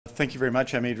Thank you very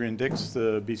much. I'm Adrian Dix,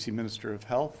 the BC Minister of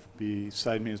Health.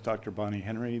 Beside me is Dr. Bonnie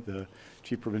Henry, the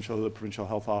Provincial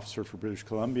Health Officer for British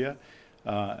Columbia.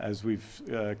 As we've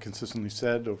consistently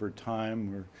said over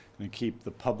time, we're going to keep the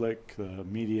public, the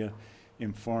media,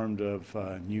 informed of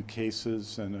new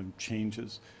cases and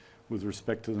changes with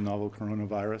respect to the novel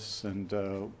coronavirus.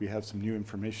 And we have some new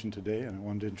information today, and I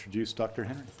wanted to introduce Dr.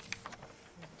 Henry.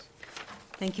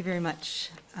 Thank you very much.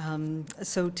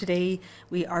 So today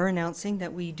we are announcing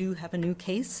that we do have a new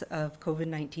case of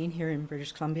COVID-19 here in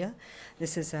British Columbia.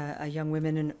 This is a young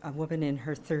woman, a woman in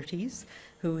her 30s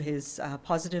who is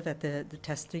positive at the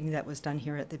testing that was done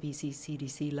here at the BC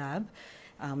CDC lab.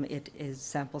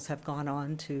 Samples have gone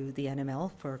on to the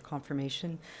NML for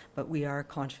confirmation, but we are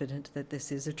confident that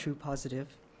this is a true positive.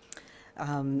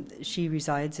 She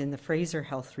resides in the Fraser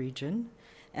Health region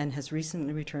and has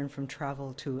recently returned from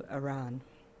travel to Iran.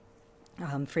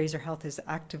 Fraser Health is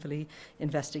actively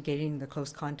investigating the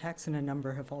close contacts, and a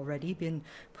number have already been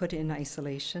put in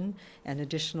isolation, and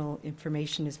additional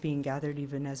information is being gathered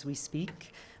even as we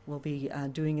speak. We'll be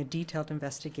doing a detailed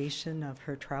investigation of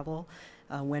her travel,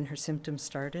 when her symptoms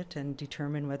started, and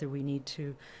determine whether we need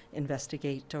to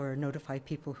investigate or notify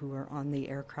people who are on the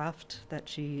aircraft that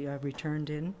she returned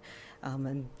in,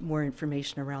 and more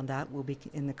information around that will be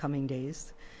in the coming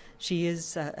days. She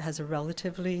has a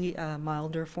relatively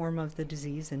milder form of the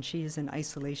disease, and she is in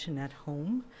isolation at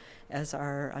home, as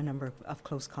are a number of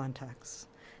close contacts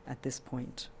at this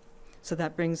point. So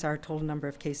that brings our total number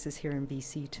of cases here in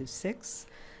BC to 6.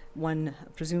 1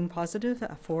 presumed positive,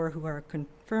 4 who are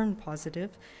confirmed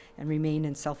positive and remain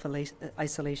in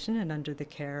self-isolation and under the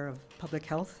care of public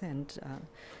health and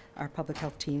our public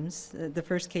health teams. The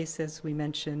first case, as we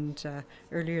mentioned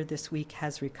earlier this week,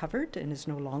 has recovered and is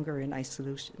no longer in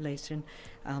isolation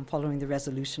following the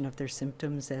resolution of their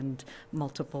symptoms and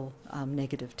multiple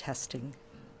negative testing.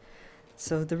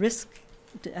 So the risk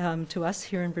to us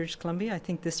here in British Columbia, I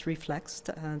think this reflects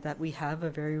that we have a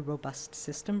very robust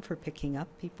system for picking up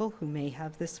people who may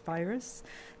have this virus.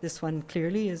 This one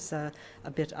clearly is a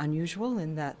bit unusual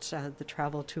in that the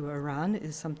travel to Iran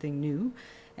is something new.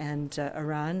 And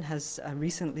Iran has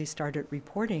recently started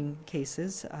reporting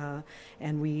cases,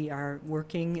 and we are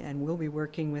working and will be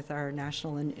working with our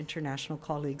national and international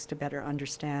colleagues to better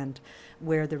understand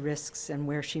where the risks and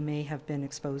where she may have been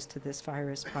exposed to this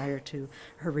virus prior to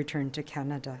her return to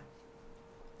Canada.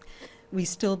 We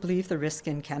still believe the risk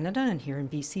in Canada and here in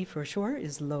BC for sure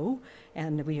is low,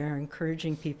 and we are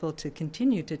encouraging people to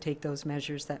continue to take those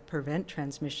measures that prevent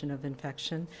transmission of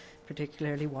infection,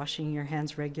 particularly washing your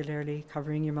hands regularly,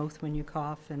 covering your mouth when you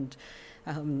cough, and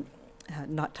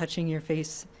not touching your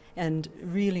face. And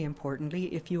really importantly,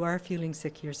 if you are feeling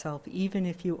sick yourself, even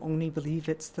if you only believe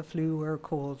it's the flu or a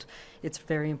cold, it's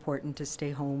very important to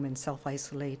stay home and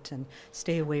self-isolate and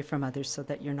stay away from others so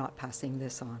that you're not passing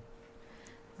this on.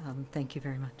 Thank you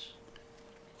very much.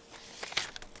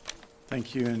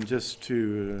 Thank you. And just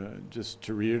to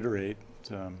reiterate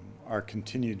our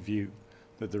continued view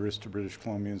that the risk to British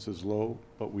Columbians is low,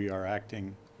 but we are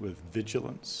acting with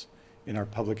vigilance in our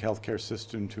public health care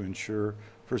system to ensure,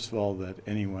 first of all, that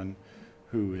anyone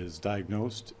who is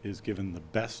diagnosed is given the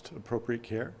best appropriate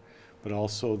care, but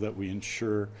also that we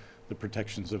ensure the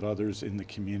protections of others in the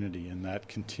community, and that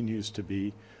continues to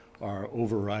be our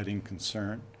overriding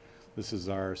concern. This is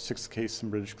our 6th case in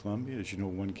British Columbia. As you know,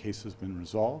 1 case has been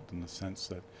resolved in the sense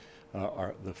that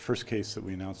the first case that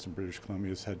we announced in British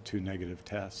Columbia has had 2 negative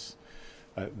tests.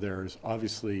 There's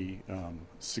obviously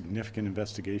significant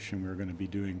investigation we're going to be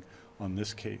doing on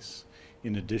this case.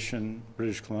 In addition,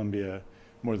 British Columbia,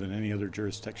 more than any other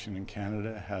jurisdiction in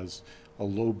Canada, has a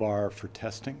low bar for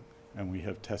testing, and we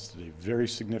have tested a very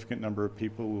significant number of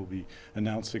people. We'll be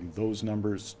announcing those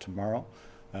numbers tomorrow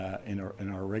in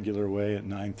our regular way at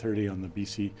 9:30 on the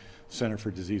BC Centre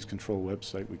for Disease Control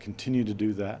website. We continue to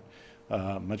do that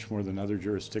much more than other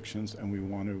jurisdictions, and we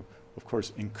want to, of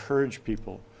course, encourage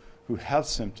people who have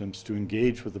symptoms to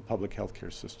engage with the public health care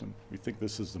system. We think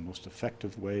this is the most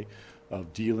effective way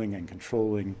of dealing and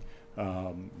controlling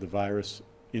the virus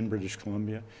in British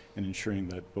Columbia and ensuring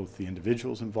that both the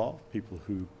individuals involved, people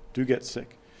who do get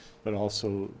sick, but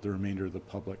also the remainder of the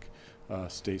public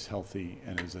stays healthy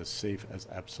and is as safe as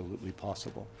absolutely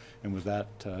possible. And with that,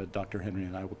 Dr. Henry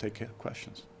and I will take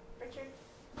questions. Richard?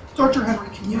 Dr. Henry,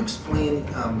 can you explain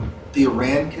the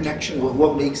Iran connection,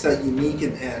 what makes that unique,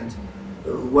 and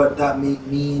what that may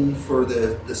mean for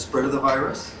the spread of the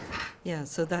virus? Yeah,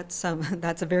 so that's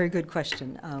a very good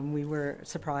question. We were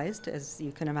surprised, as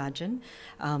you can imagine,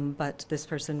 but this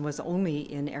person was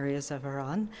only in areas of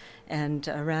Iran, and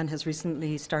Iran has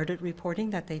recently started reporting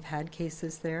that they've had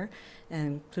cases there,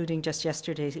 including just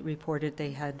yesterday it reported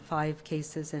they had 5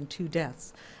 cases and 2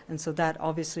 deaths, and so that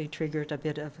obviously triggered a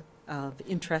bit of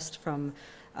interest from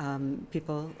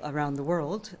people around the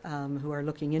world who are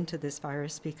looking into this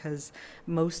virus, because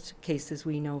most cases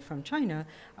we know from China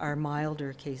are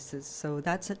milder cases. So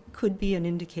that could be an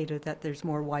indicator that there's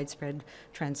more widespread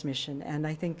transmission. And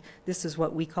I think this is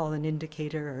what we call an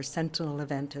indicator or sentinel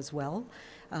event as well.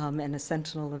 And a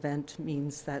sentinel event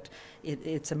means that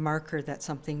it's a marker that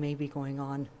something may be going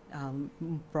on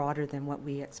broader than what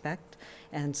we expect.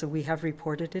 And so we have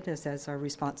reported it as our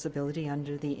responsibility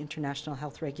under the international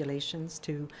health regulations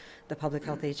to the Public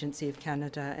Health Agency of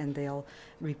Canada, and they'll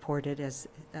report it as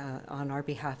on our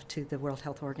behalf to the World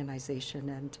Health Organization.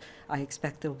 And I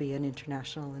expect there'll be an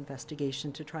international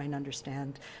investigation to try and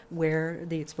understand where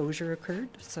the exposure occurred.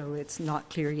 So it's not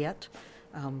clear yet,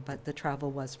 but the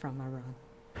travel was from Iran.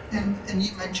 And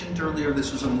you mentioned earlier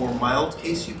this was a more mild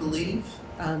case, you believe?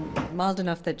 Mild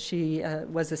enough that she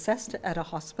was assessed at a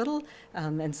hospital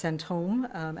and sent home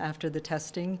after the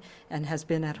testing, and has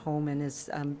been at home and is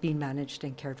being managed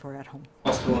and cared for at home.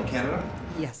 Hospital in Canada?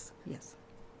 Yes, yes.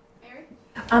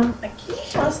 Can you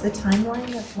tell us the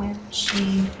timeline of when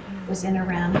she was in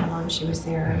Iran, how long she was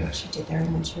there, and what she did there,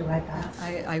 and when she arrived back?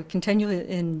 I can tell you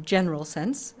in general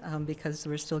sense because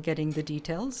we're still getting the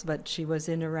details, but she was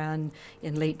in Iran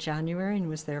in late January and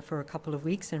was there for a couple of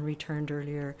weeks and returned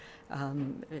earlier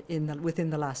within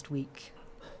the last week.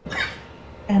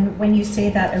 And when you say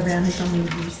that Iran has only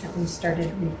recently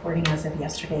started reporting, as of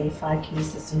yesterday, 5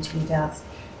 cases and 2 deaths,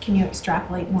 can you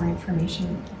extrapolate more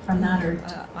information from that? Or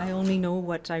I only know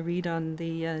what I read on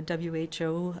the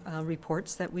WHO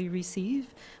reports that we receive.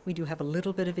 We do have a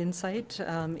little bit of insight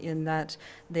in that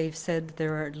they've said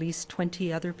there are at least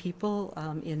 20 other people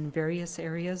in various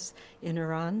areas in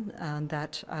Iran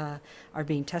that are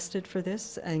being tested for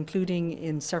this, including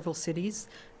in several cities,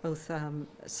 both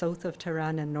south of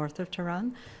Tehran and north of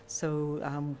Tehran.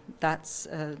 So that's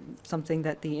something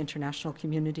that the international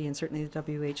community and certainly the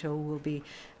WHO will be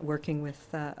working with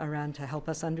Iran to help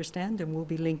us understand, and we'll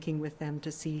be linking with them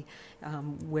to see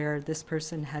where this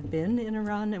person had been in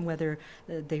Iran and whether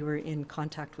they were in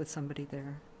contact with somebody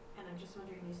there. And I'm just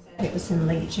wondering, you said it was in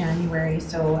late January,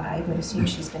 so I would assume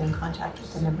she's been in contact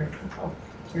with a number of people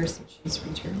here since she's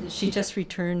returned. She just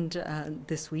returned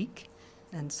this week.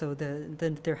 And so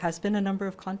there has been a number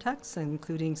of contacts,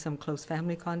 including some close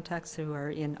family contacts who are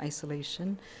in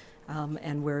isolation.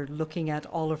 And we're looking at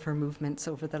all of her movements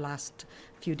over the last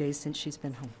few days since she's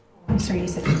been home. I'm sorry, you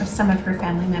said some of her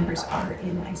family members are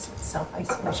in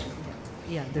self-isolation.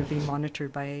 Yeah, they're being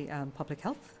monitored by public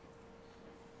health.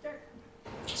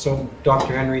 So,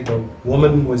 Dr. Henry, the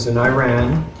woman was in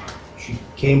Iran. She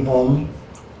came home,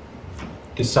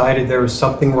 decided there was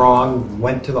something wrong,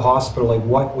 went to the hospital. Like,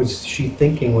 what was she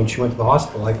thinking when she went to the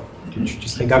hospital? Like, did she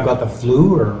just think I've got the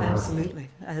flu? Or Absolutely.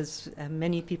 As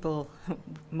many people,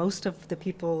 most of the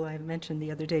people I mentioned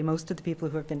the other day, most of the people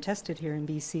who have been tested here in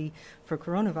BC for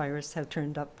coronavirus have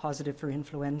turned up positive for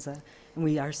influenza. And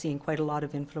we are seeing quite a lot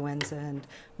of influenza. And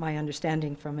my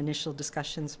understanding from initial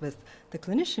discussions with the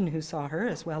clinician who saw her,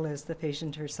 as well as the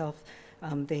patient herself,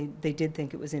 they did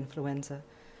think it was influenza.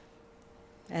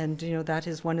 And, you know, that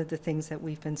is one of the things that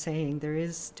we've been saying. There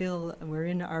is still, we're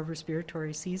in our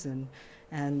respiratory season,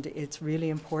 and it's really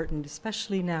important,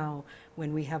 especially now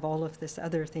when we have all of this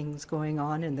other things going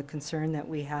on and the concern that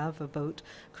we have about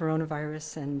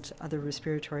coronavirus and other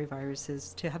respiratory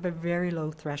viruses, to have a very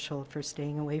low threshold for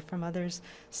staying away from others,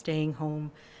 staying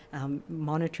home,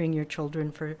 monitoring your children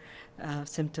for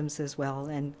symptoms as well,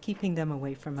 and keeping them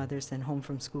away from others and home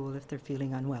from school if they're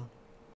feeling unwell.